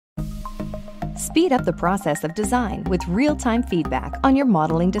Speed up the process of design with real-time feedback on your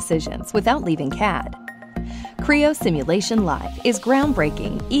modeling decisions without leaving CAD. Creo Simulation Live is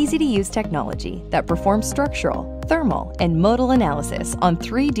groundbreaking, easy-to-use technology that performs structural, thermal, and modal analysis on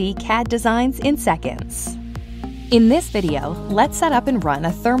 3D CAD designs in seconds. In this video, let's set up and run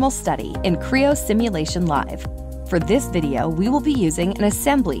a thermal study in Creo Simulation Live. For this video, we will be using an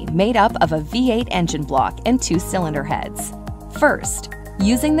assembly made up of a V8 engine block and 2 cylinder heads. First,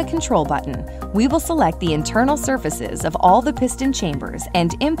 using the control button, we will select the internal surfaces of all the piston chambers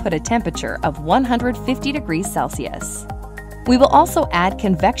and input a temperature of 150 degrees Celsius. We will also add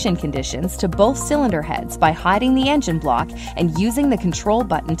convection conditions to both cylinder heads by hiding the engine block and using the control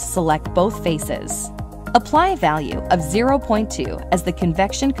button to select both faces. Apply a value of 0.2 as the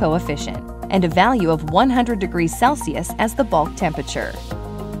convection coefficient and a value of 100 degrees Celsius as the bulk temperature.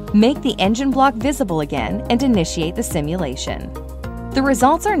 Make the engine block visible again and initiate the simulation. The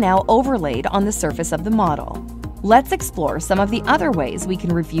results are now overlaid on the surface of the model. Let's explore some of the other ways we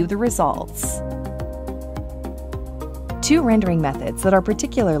can review the results. 2 rendering methods that are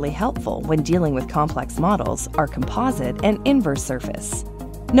particularly helpful when dealing with complex models are composite and inverse surface.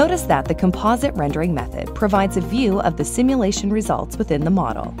 Notice that the composite rendering method provides a view of the simulation results within the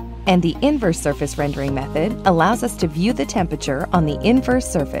model, and the inverse surface rendering method allows us to view the temperature on the inverse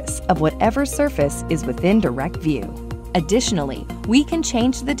surface of whatever surface is within direct view. Additionally, we can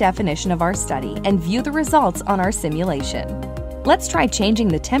change the definition of our study and view the results on our simulation. Let's try changing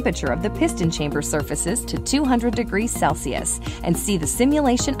the temperature of the piston chamber surfaces to 200 degrees Celsius and see the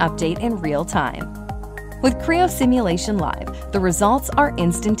simulation update in real time. With Creo Simulation Live, the results are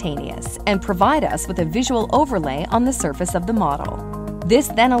instantaneous and provide us with a visual overlay on the surface of the model. This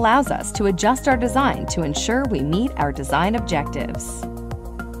then allows us to adjust our design to ensure we meet our design objectives.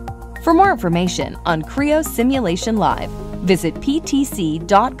 For more information on Creo Simulation Live, visit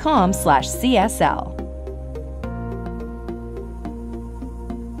ptc.com/CSL.